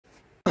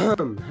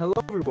Hello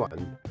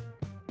everyone,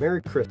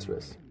 Merry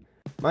Christmas.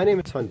 My name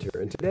is Hunter,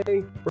 and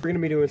today we're going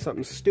to be doing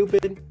something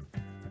stupid,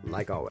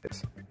 like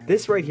always.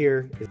 This right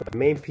here is my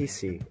main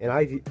PC, and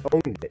I've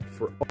owned it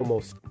for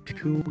almost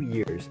 2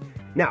 years.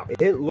 Now, it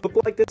didn't look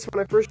like this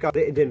when I first got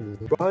it, it didn't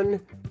run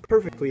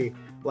perfectly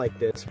like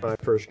this when I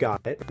first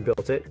got it and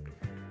built it,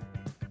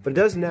 but it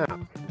does now.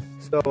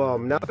 So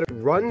now that it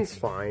runs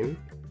fine,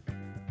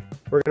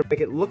 we're going to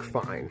make it look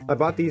fine. I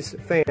bought these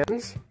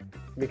fans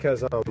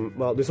because,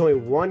 well, there's only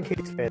one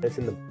case fan that's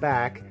in the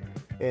back,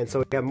 and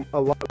so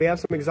we have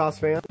some exhaust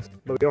fans,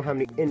 but we don't have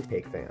any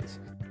intake fans.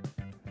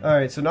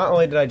 Alright, so not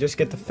only did I just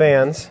get the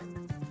fans,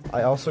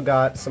 I also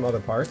got some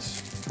other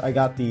parts. I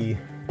got the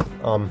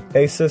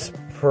Asus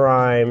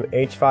Prime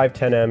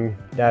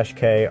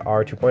H510M-K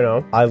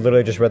R2.0. I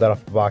literally just read that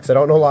off the box. I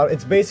don't know a lot.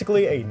 It's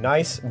basically a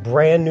nice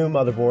brand new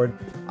motherboard.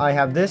 I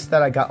have this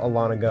that I got a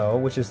long ago,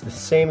 which is the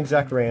same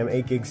exact RAM,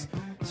 8 gigs.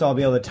 So I'll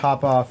be able to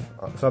top off,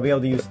 so I'll be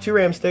able to use 2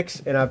 RAM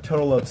sticks and I have a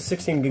total of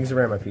 16 gigs of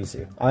RAM on my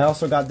PC. I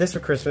also got this for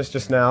Christmas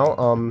just now.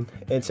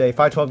 It's a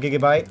 512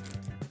 gigabyte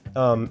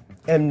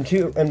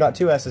M.2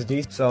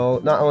 SSD.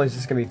 So not only is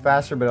this going to be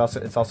faster, but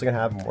it's also going to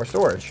have more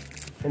storage.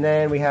 And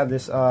then we have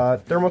this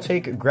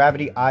Thermaltake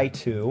Gravity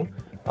i2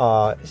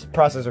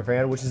 processor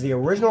fan, which is the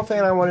original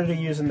fan I wanted to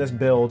use in this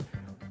build,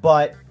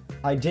 but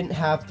I didn't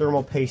have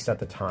thermal paste at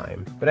the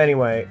time. But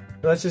anyway,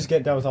 let's just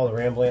get done with all the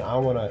rambling. I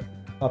want to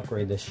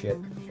upgrade this shit.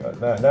 Shut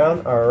that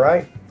down.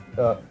 Alright.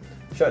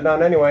 Shut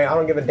down anyway. I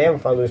don't give a damn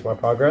if I lose my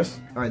progress.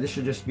 Alright, this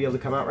should just be able to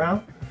come out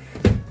now.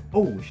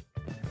 Oh,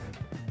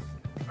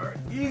 alright,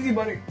 easy,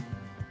 buddy.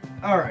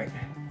 Alright.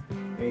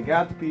 We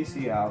got the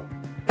PC out.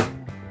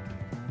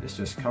 This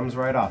just comes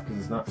right off because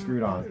it's not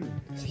screwed on.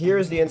 So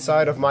here's the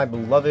inside of my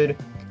beloved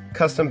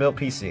custom-built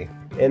PC.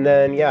 And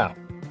then, yeah.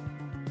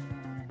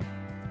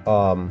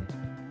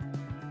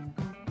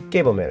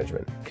 Cable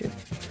management. Okay.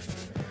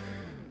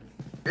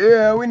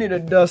 Yeah, we need to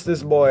dust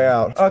this boy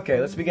out.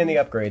 Okay, let's begin the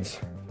upgrades.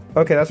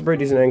 Okay, that's a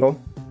pretty decent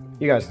angle.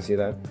 You guys can see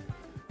that.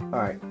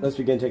 Alright, let's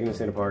begin taking this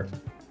thing apart.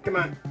 Come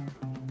on.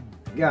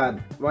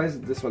 God, why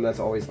is this one that's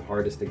always the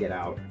hardest to get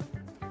out?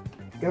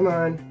 Come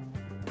on.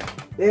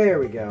 There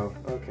we go.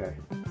 Okay.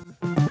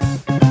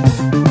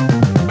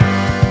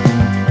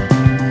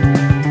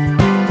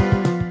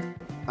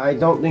 I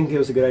don't think it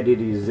was a good idea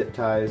to use zip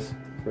ties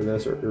for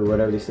this, or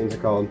whatever these things are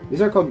called.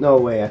 These are called, no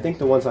way, I think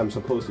the ones I'm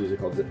supposed to use are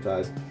called zip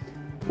ties.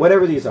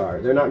 Whatever these are,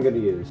 they're not good to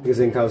use because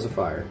they can cause a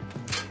fire.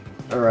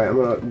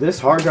 Alright, this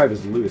hard drive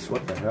is loose.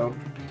 What the hell?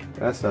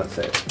 That's not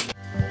safe.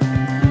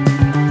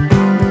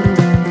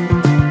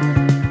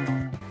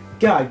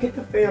 God, get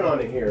the fan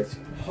on in here. It's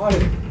hot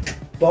as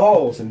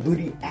balls and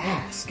booty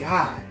ass.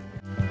 God.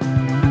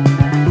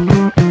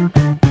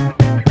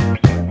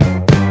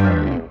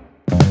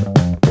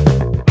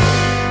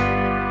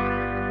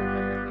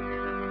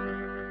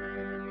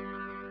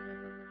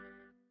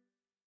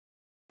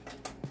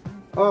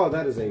 Oh,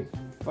 that is a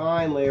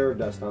fine layer of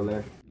dust on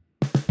there.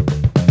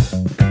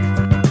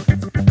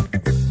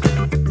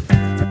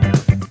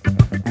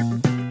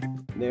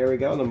 There we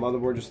go, the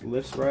motherboard just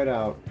lifts right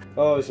out.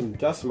 Oh, there's some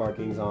dust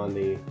markings on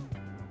the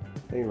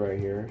thing right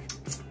here.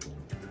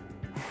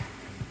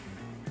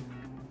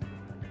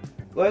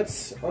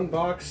 Let's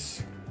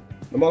unbox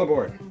the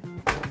motherboard.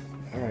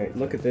 Alright,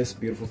 look at this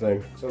beautiful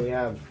thing. So we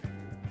have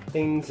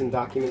things and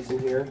documents in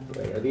here.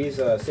 Wait, are these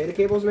SATA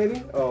cables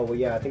maybe? Oh, well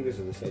yeah, I think these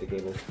are the SATA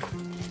cables.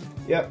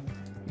 Yep,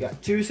 got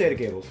 2 SATA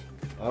cables.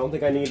 I don't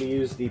think I need to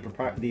use the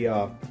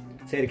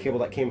SATA cable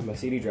that came with my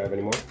CD drive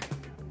anymore.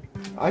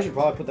 I should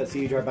probably put that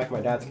CD drive back in my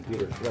dad's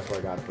computer. That's where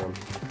I got it from.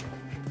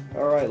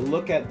 Alright,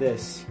 look at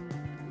this.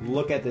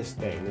 Look at this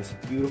thing. This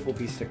beautiful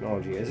piece of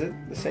technology. Is it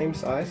the same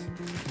size?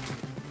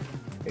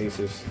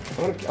 Asus.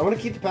 I want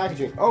to keep the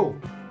packaging. Oh,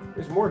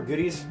 there's more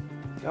goodies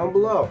down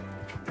below.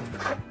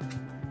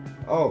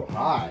 Oh,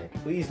 hi.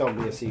 Please don't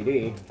be a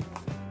CD.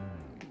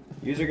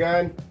 User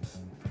guide?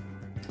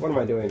 What am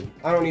I doing?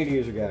 I don't need a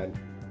user guide.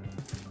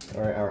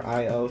 Alright, our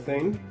I.O.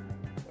 thing.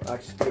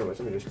 Actually, let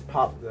me just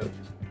pop the...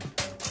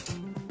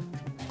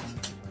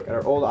 Got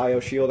our old I.O.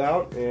 shield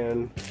out,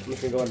 and I'm just going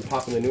to go ahead and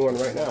pop in the new one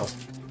right now.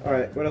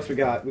 Alright, what else we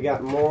got? We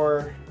got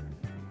more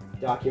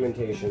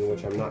documentation,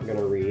 which I'm not going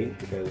to read,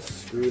 because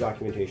screw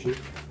documentation.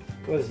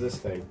 What is this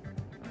thing?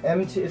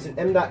 M2 is an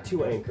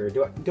M.2 anchor.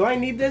 Do I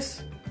need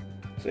this?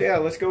 So yeah,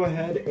 let's go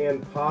ahead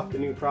and pop the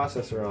new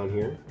processor on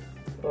here.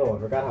 Oh, I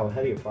forgot how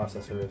heavy a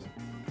processor is.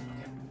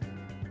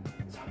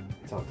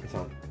 It's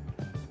on.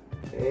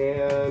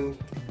 And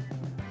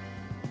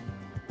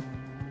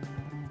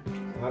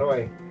how do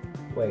I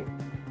wait?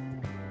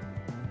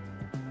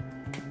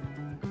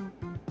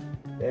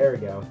 There we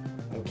go.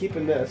 I'm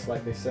keeping this,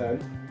 like they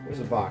said.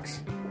 There's a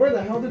box. Where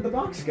the hell did the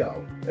box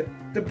go?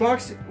 The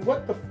box,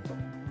 what the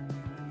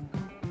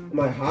Am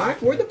I high?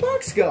 Where'd the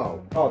box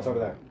go? Oh, it's over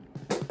there.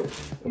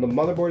 And the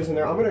motherboard is in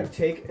there. I'm gonna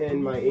take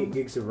in my 8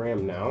 gigs of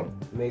RAM now.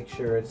 Make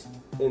sure it's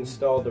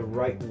installed the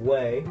right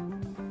way.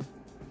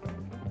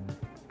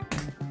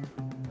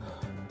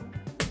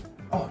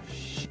 Oh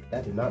shit,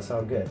 that did not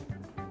sound good.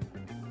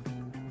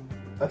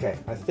 Okay,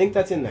 I think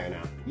that's in there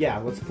now. Yeah,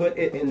 let's put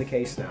it in the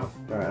case now.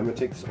 Alright, I'm gonna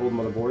take this old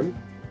motherboard.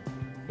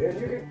 And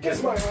you can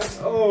kiss my ass.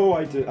 Oh,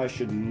 I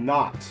should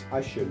not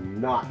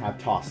have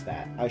tossed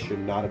that. I should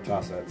not have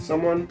tossed that.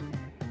 Someone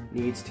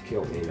needs to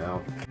kill me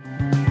now.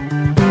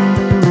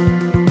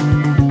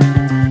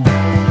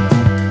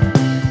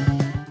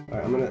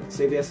 Alright, I'm gonna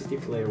save the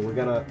SSD for later. We're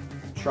gonna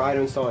try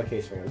to install our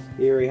case fans.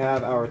 Here we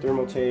have our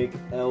Thermaltake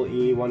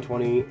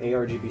LE120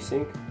 ARGB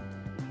sync.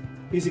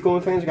 PC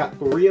cooling fans, we got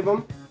 3 of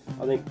them.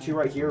 I think 2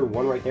 right here,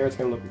 1 right there. It's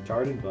gonna look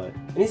retarded, but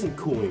I need some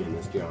cooling in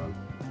this, John.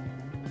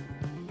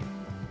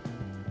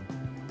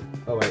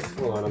 Oh wait,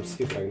 hold on, I'm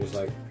stupid. I can just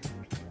like...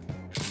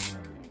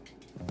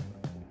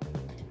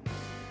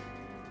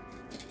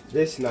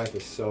 This knife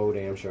is so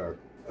damn sharp.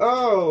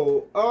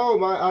 Oh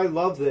my, I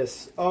love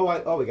this.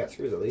 Oh, we got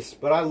screws at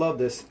least, but I love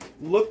this.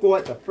 Look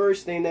what the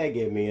first thing they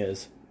give me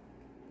is...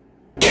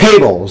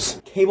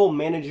 cables! Cable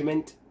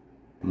management,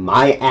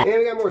 my ass. And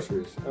we got more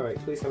screws. Alright,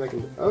 please come back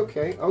and...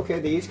 Okay,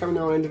 they each come in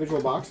their own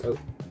individual box. Oh,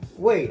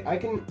 wait, I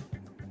can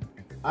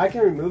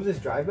remove this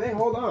drive bay?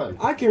 Hold on.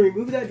 I can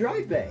remove that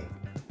drive bay.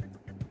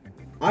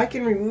 I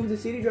can remove the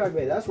CD drive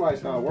bay. That's why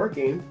it's not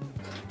working.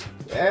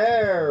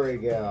 There we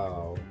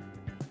go.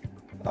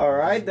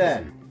 Alright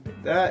then.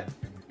 That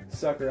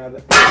sucker out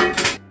of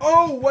the...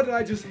 Oh, what did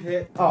I just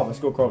hit? Oh, my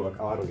school Chromebook.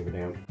 Oh, I don't give a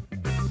damn.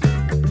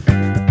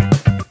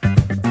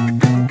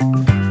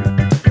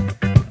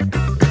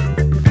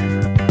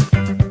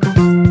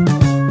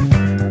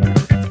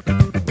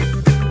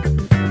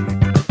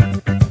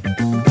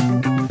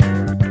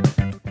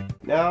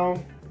 Now,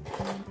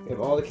 we have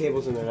all the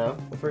cables in there now.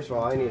 Well, first of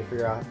all, I need to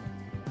figure out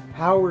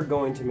how we're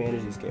going to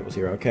manage these cables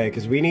here, okay?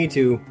 Because we need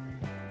to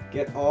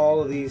get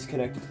all of these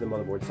connected to the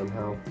motherboard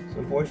somehow. So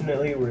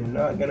unfortunately, we're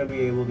not going to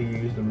be able to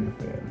use the roof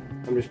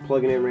fan. I'm just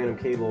plugging in random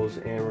cables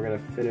and we're going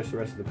to finish the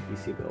rest of the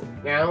PC build.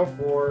 Now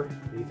for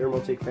the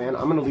Thermaltake fan,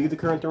 I'm going to leave the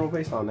current thermal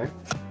paste on there.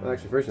 Well,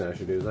 actually, first thing I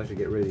should do is I should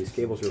get rid of these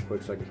cables real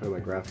quick so I can put in my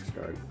graphics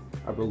card.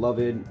 Our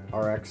beloved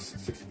RX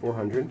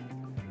 6400.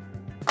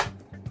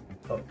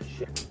 Oh,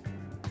 shit.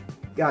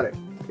 Got it.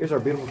 Here's our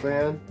beautiful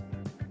fan.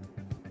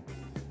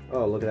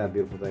 Oh, look at that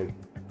beautiful thing.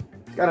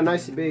 It's got a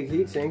nice big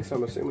heatsink, so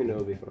I'm assuming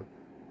it'll be fun.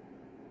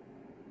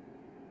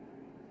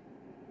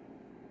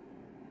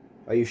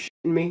 Are you shitting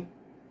me?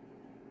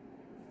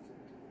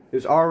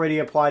 There's already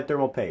applied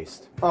thermal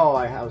paste. Oh,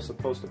 I was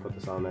supposed to put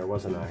this on there,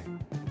 wasn't I?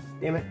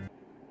 Damn it.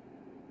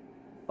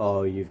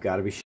 Oh, you've got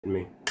to be shitting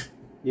me.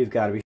 You've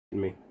got to be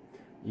shitting me.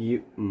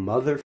 You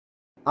mother...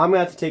 I'm going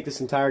to have to take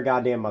this entire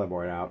goddamn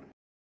motherboard out.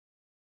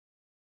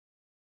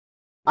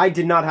 I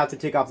did not have to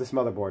take off this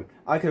motherboard.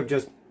 I could have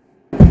just...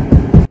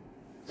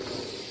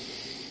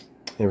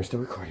 And we're still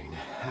recording.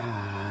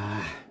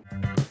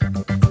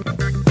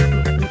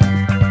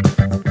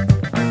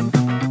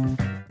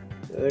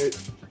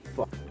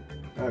 Fuck.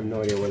 I have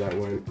no idea where that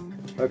went.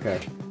 Okay.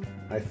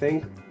 I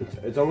think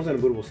it's almost in a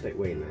bootable state.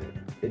 Wait a minute.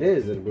 It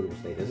is in a bootable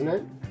state, isn't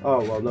it?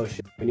 Oh, well, no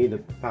shit. We need the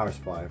power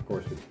supply, of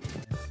course.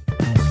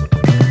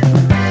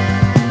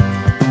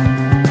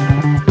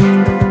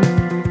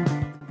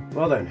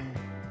 Well then.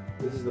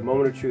 This is the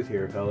moment of truth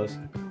here, fellas.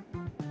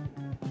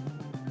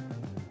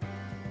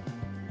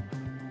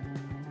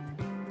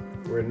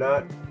 We're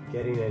not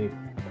getting any...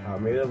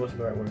 maybe that wasn't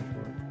the right word for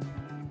it.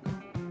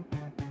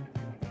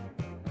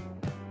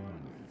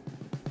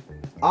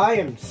 I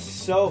am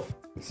so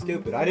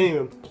stupid. I didn't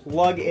even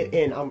plug it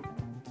in. God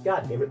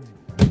damn it.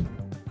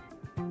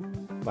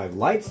 My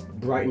lights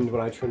brightened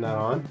when I turned that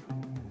on.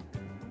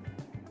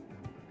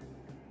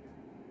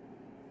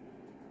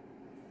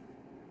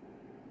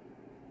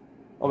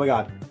 Oh my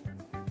god.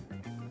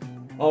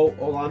 Oh,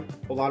 hold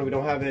on, we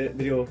don't have a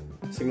video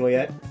signal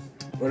yet.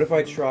 What if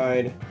I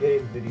tried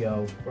getting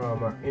video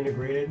from our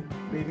integrated,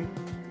 maybe?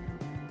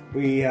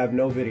 We have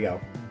no video.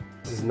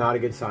 This is not a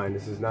good sign,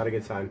 this is not a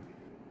good sign.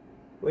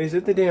 Wait, is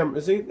it the damn,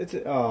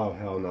 oh,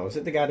 hell no. Is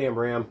it the goddamn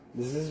RAM?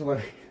 This is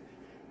what,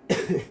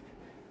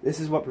 this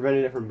is what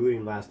prevented it from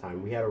booting last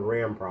time. We had a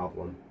RAM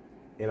problem.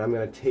 And I'm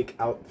gonna take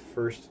out the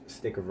first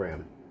stick of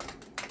RAM.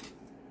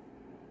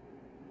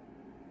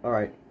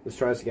 Alright, let's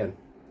try this again.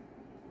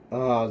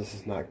 Oh, this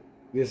is not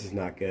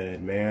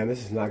good, man.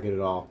 This is not good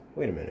at all.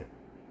 Wait a minute.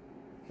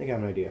 I think I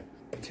have an idea.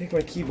 Take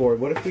my keyboard.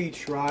 What if we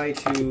try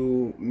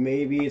to...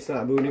 Maybe it's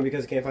not booting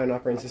because I can't find an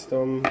operating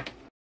system.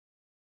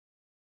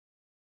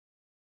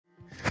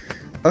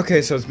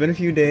 Okay, so it's been a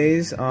few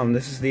days.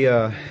 This is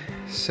the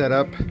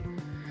setup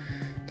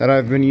that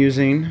I've been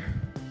using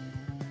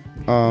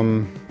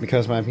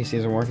because my PC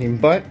isn't working.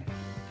 But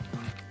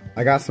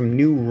I got some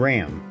new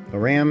RAM. The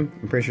RAM,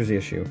 I'm pretty sure, is the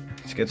issue.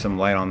 Let's get some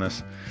light on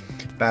this.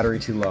 Battery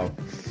too low.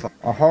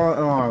 I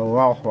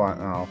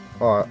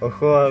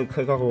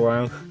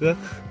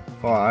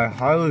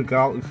highly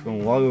doubt it's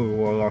gonna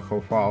motherboard like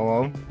a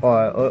follow.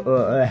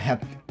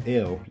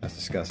 Ew, that's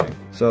disgusting.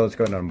 So let's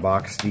go ahead and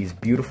unbox these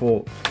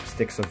beautiful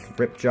sticks of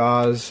rip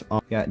jaws.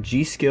 Got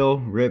G-Skill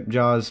Rip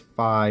Jaws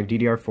 5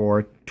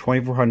 DDR4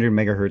 2400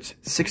 megahertz,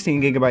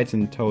 16 gigabytes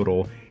in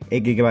total,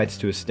 8 gigabytes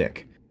to a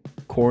stick.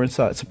 Core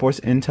inside supports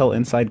Intel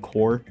inside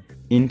core.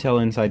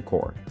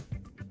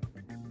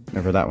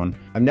 Never that one.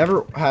 I've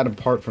never had a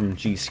part from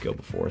G-Skill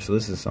before, so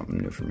this is something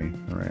new for me.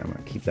 Alright, I'm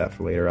gonna keep that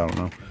for later, I don't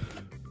know.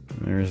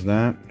 There's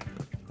that.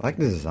 I like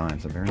the design,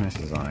 it's a very nice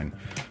design.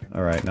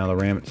 Alright, now the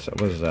RAM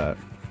itself, what is that?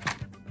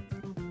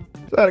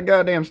 Is that a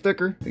goddamn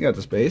sticker? We got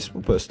the space,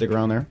 we'll put a sticker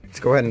on there. Let's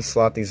go ahead and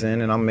slot these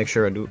in, and I'll make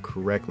sure I do it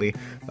correctly.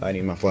 I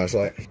need my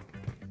flashlight.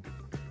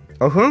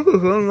 I think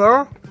it's in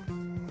there.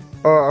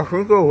 I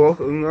think it was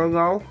in there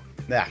now.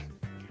 Yeah.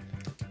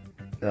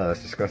 Oh,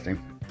 that's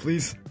disgusting.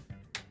 Please.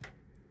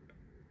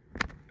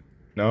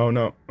 No,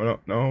 no, no,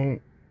 no.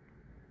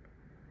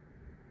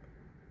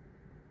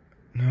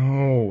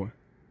 No.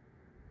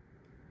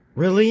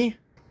 Really?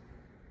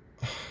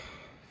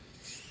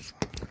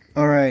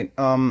 Alright,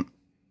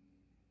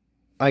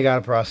 I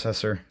got a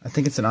processor. I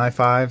think it's an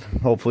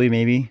i5, hopefully,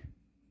 maybe.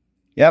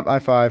 Yep,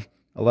 i5,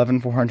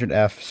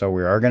 11400F, so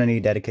we are going to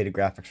need dedicated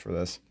graphics for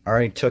this. I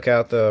already took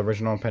out the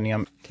original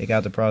Pentium. Take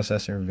out the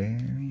processor very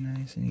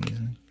nice and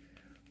easily.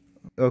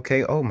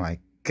 Okay, oh my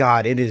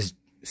god, it is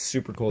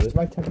super cold. Is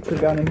my temperature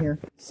down in here?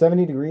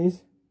 70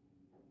 degrees?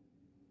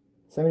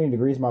 70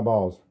 degrees, my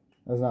balls.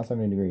 That's not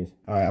 70 degrees.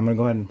 Alright, I'm going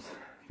to go ahead and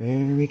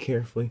very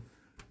carefully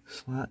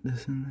slot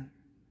this in there.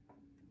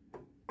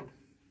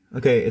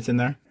 Okay, it's in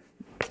there.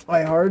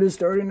 My heart is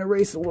starting to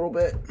race a little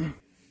bit.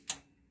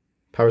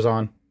 Power's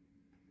on.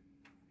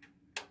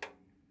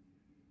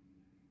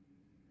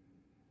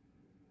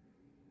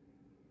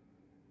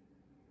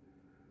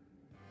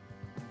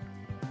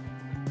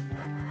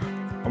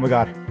 Oh my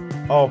god.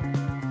 Oh.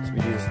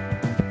 Sweet Jesus.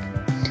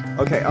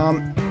 Okay,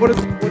 what is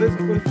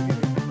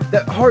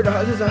that heart?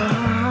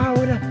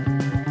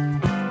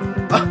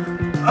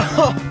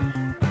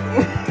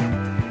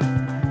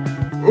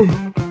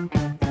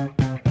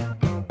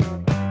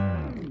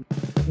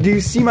 Do you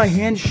see my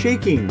hand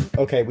shaking?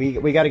 Okay,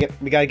 we gotta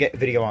get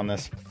video on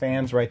this.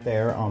 Fans right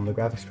there. The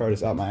graphics card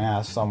is up my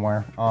ass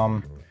somewhere.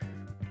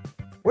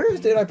 Where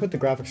did I put the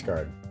graphics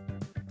card?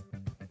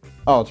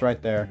 Oh, it's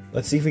right there.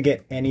 Let's see if we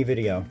get any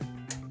video.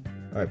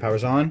 Alright,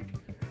 power's on.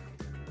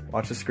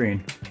 Watch the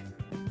screen.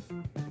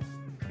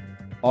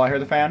 Oh, I hear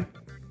the fan.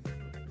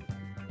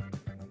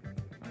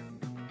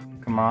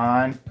 Come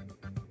on.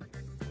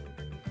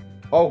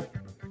 Oh.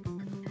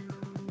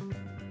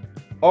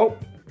 Oh.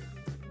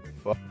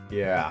 Fuck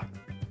yeah.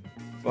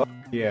 Fuck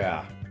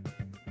yeah.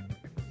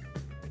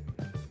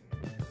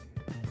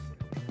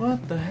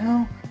 What the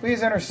hell?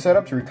 Please enter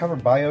setup to recover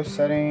BIOS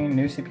setting.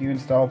 New CPU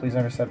install. Please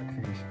enter setup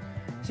configures.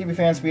 CPU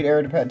fan speed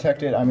error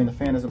detected. I mean, the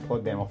fan isn't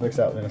plugged in. I'll fix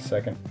that in a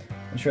second.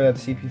 Ensure that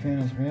the CPU fan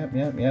is...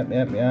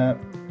 Yep.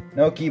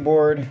 No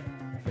keyboard.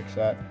 I'll fix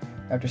that.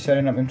 After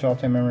setting up Intel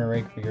 10 memory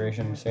array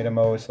configuration, SATA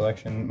mode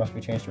selection must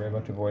be changed to Rainbow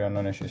to avoid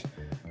unknown issues.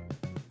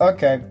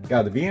 Okay.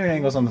 God, the viewing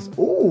angles on this...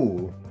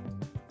 Ooh!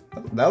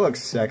 That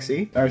looks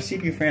sexy. Our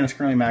CPU fan is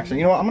currently maxed.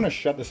 You know what? I'm going to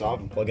shut this off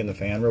and plug in the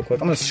fan real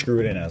quick. I'm going to screw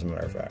it in, as a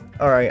matter of fact.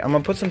 Alright, I'm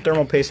going to put some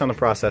thermal paste on the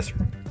processor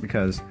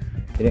because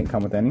it didn't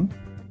come with any.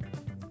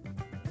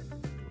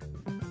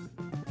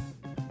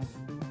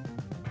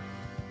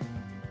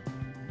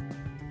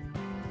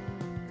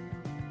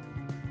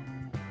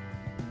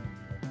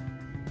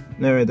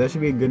 Alright, that should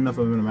be good enough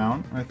of an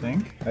amount, I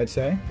think. I'd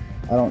say.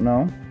 I don't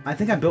know. I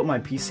think I built my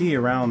PC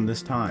around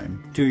this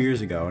time, 2 years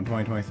ago in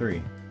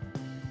 2023.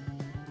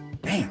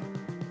 Damn.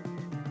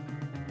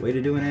 Way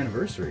to do an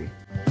anniversary.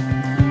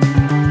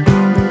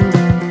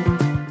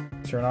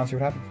 Turn on, see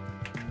what happens.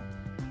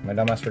 My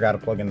dumbass forgot to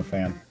plug in the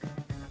fan.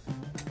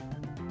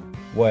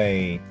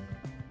 Wait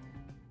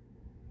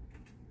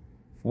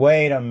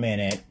a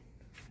minute.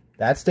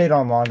 That stayed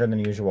on longer than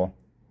usual.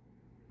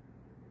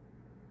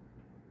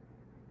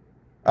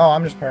 Oh,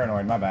 I'm just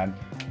paranoid, my bad.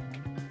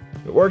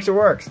 If it works, it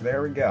works.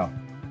 There we go.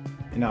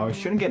 You know, we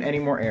shouldn't get any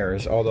more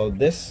errors, although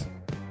this...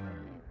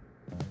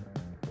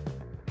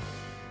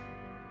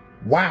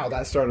 Wow,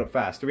 that started up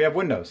fast. Do we have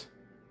Windows?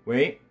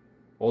 Wait.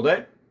 Hold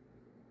it.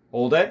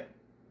 Hold it.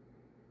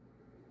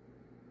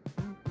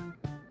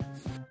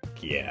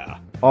 Yeah.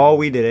 Oh,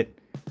 we did it.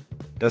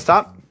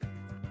 Desktop?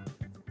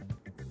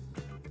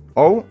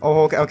 Oh,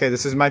 okay,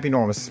 this might be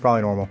normal. This is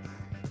probably normal.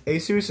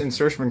 Asus and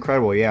search for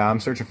Incredible. Yeah, I'm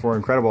searching for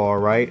Incredible,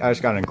 alright. I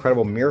just got an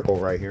Incredible Miracle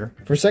right here.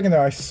 For a second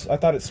there, I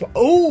thought it...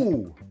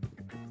 Oh!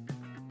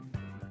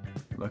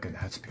 Look at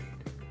that speed.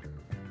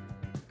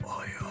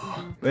 Oh,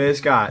 yeah. It's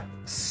got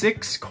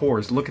 6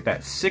 cores. Look at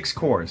that. 6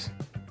 cores.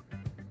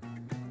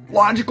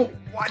 Logical.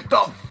 What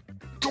the...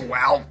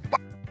 12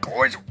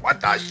 cores. What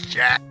the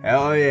shit?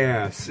 Hell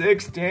yeah.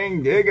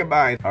 16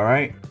 gigabytes.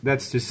 Alright. That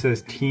just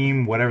says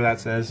team, whatever that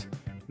says.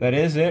 That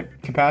is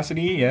it.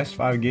 Capacity, yes,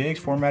 5 gigs.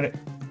 Format it.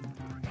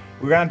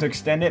 We're going to have to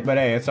extend it, but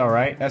hey, it's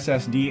alright.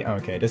 SSD,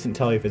 okay, it doesn't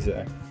tell you if it's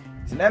an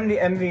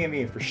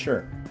NVMe for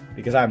sure,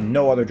 because I have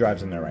no other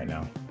drives in there right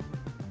now.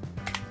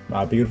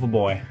 My beautiful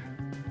boy.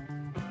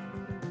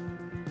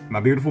 My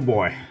beautiful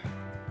boy.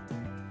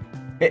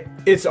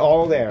 It's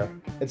all there.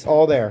 It's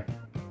all there.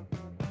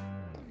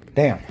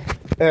 Damn.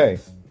 Hey,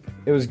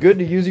 it was good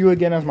to use you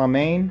again as my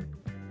main,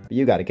 but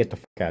you got to get the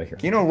fuck out of here.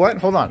 You know what?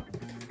 Hold on.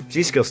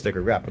 G-Skill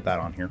sticker, we got to put that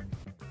on here.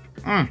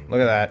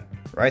 Look at that.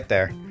 Right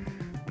there.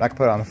 I can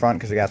put it on the front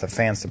because I got the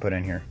fans to put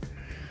in here.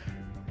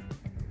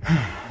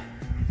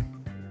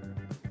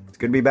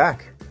 good to be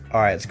back.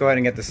 Alright, let's go ahead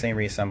and get this thing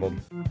reassembled.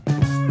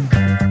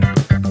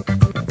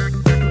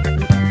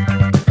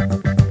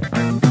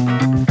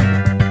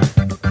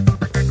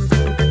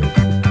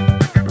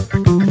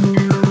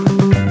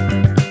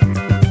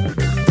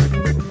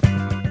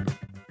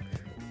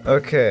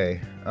 Okay,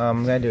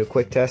 I'm gonna do a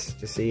quick test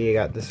to see. I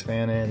got this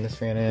fan in, this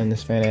fan in,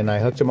 this fan in. I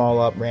hooked them all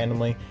up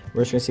randomly.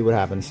 We're just gonna see what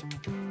happens.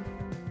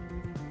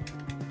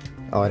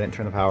 Oh, I didn't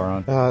turn the power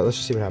on. Let's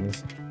just see what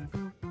happens.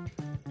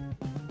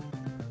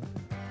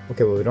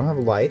 Okay, well, we don't have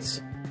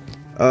lights.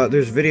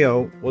 There's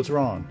video. What's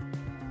wrong?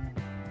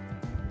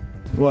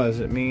 What does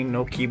it mean?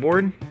 No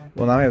keyboard?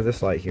 Well, now I have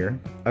this light here.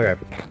 Okay.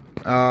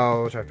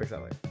 We'll try to fix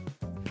that light.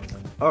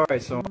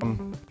 Alright, so,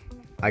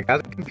 I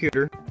got the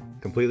computer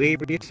completely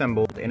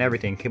reassembled and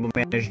everything, cable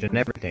managed and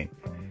everything.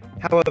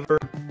 However,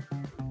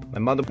 my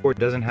motherboard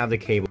doesn't have the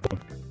cable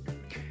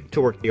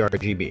to work the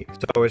RGB,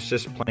 so it's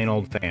just plain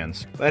old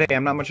fans. But hey,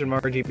 I'm not much of an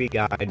RGB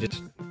guy. I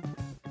just,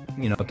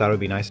 you know, thought it would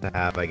be nice to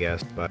have, I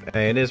guess. But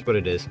hey, it is what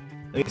it is.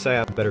 At least I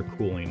have better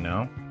cooling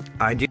now.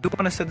 I do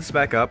want to set this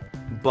back up,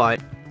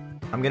 but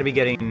I'm gonna be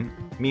getting,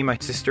 me and my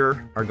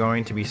sister are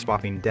going to be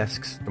swapping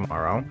desks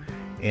tomorrow,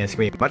 and it's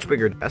gonna be a much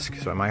bigger desk,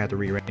 so I might have to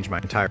rearrange my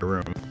entire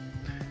room.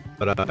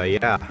 But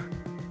yeah,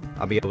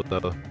 I'll be able to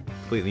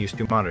completely use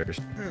two monitors.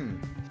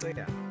 So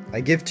yeah,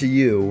 I give to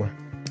you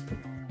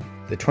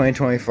the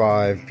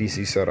 2025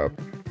 PC setup.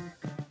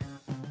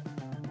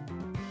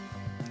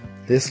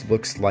 This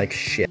looks like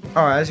shit.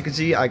 Alright, as you can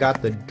see, I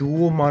got the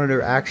dual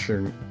monitor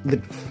action.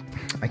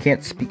 I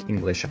can't speak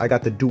English. I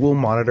got the dual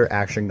monitor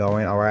action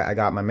going. Alright, I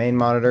got my main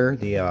monitor,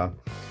 the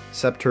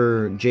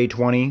Scepter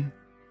J20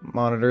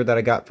 monitor that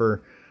I got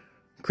for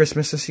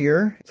Christmas this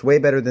year. It's way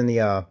better than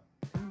the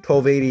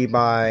 1280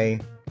 by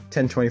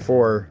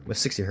 1024 with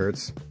 60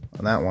 hertz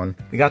on that one.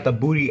 We got the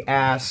booty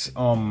ass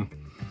Amazon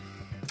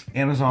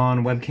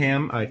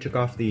webcam. I took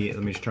off the,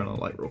 let me just turn on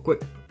the light real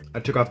quick. I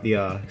took off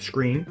the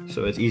screen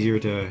so it's easier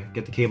to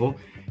get the cable.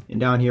 And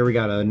down here we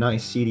got a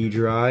nice CD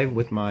drive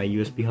with my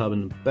USB hub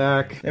in the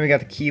back. Then we got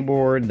the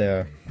keyboard,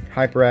 the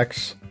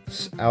HyperX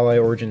Ally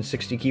Origin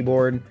 60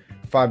 keyboard,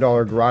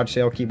 $5 garage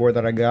sale keyboard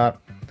that I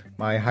got,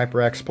 my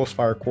HyperX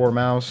Pulsefire Core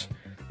mouse.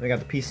 Then we got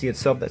the PC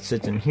itself that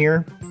sits in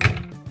here.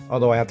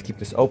 Although I have to keep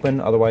this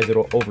open, otherwise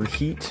it'll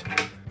overheat.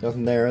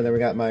 Nothing there. Then we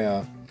got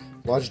my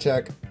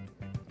Logitech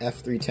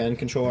F310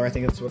 controller, I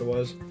think that's what it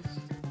was.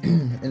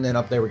 And then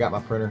up there we got my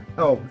printer.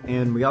 Oh,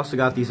 and we also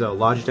got these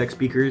Logitech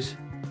speakers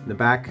in the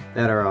back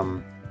that are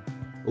a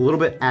little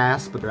bit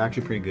ass, but they're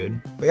actually pretty good.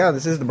 But yeah,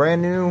 this is the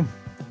brand new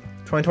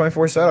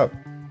 2024 setup.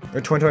 Or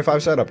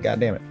 2025 setup,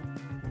 god damn it.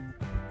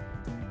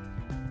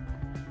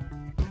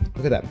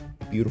 Look at that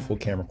beautiful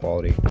camera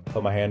quality.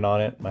 Put my hand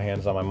on it. My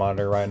hand's on my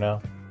monitor right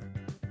now.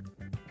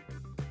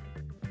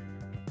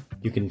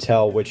 You can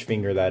tell which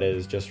finger that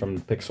is just from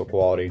the pixel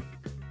quality.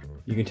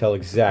 You can tell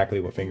exactly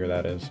what finger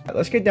that is. Right,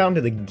 let's get down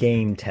to the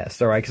game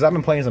test, alright? Because I've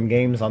been playing some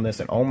games on this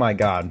and oh my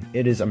god,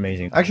 it is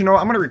amazing. Actually, no,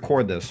 I'm going to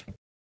record this.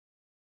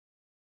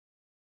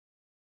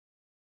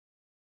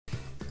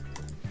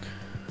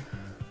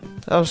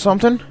 That was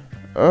something?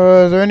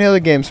 Are there any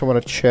other games I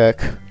want to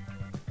check?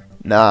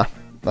 Nah,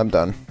 I'm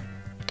done.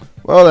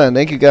 Well then,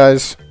 thank you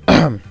guys.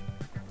 So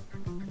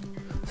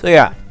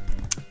yeah,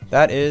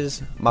 that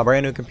is my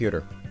brand new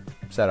computer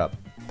setup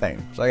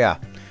thing. So yeah,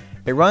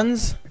 it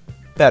runs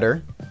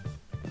better.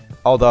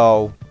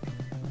 Although,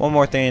 one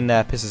more thing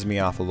that pisses me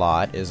off a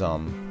lot is,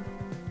 for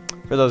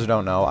those who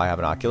don't know, I have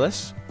an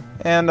Oculus.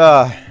 And,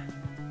 last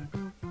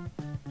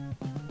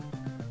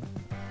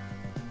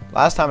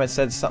time it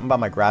said something about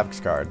my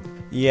graphics card.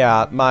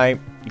 Yeah, my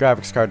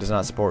graphics card does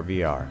not support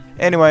VR.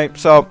 Anyway,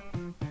 so,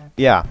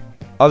 yeah.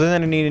 Other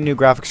than I need a new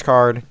graphics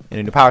card and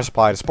a new power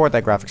supply to support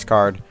that graphics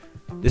card,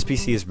 this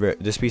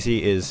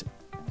PC is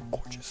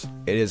gorgeous.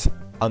 It is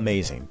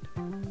amazing.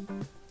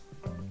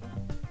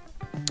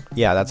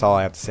 Yeah, that's all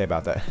I have to say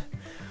about that.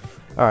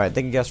 Alright,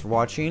 thank you guys for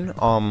watching.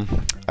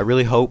 I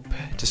really hope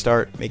to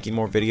start making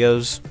more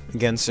videos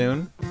again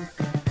soon.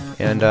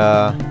 And,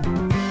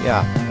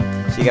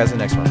 yeah. See you guys in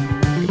the next one.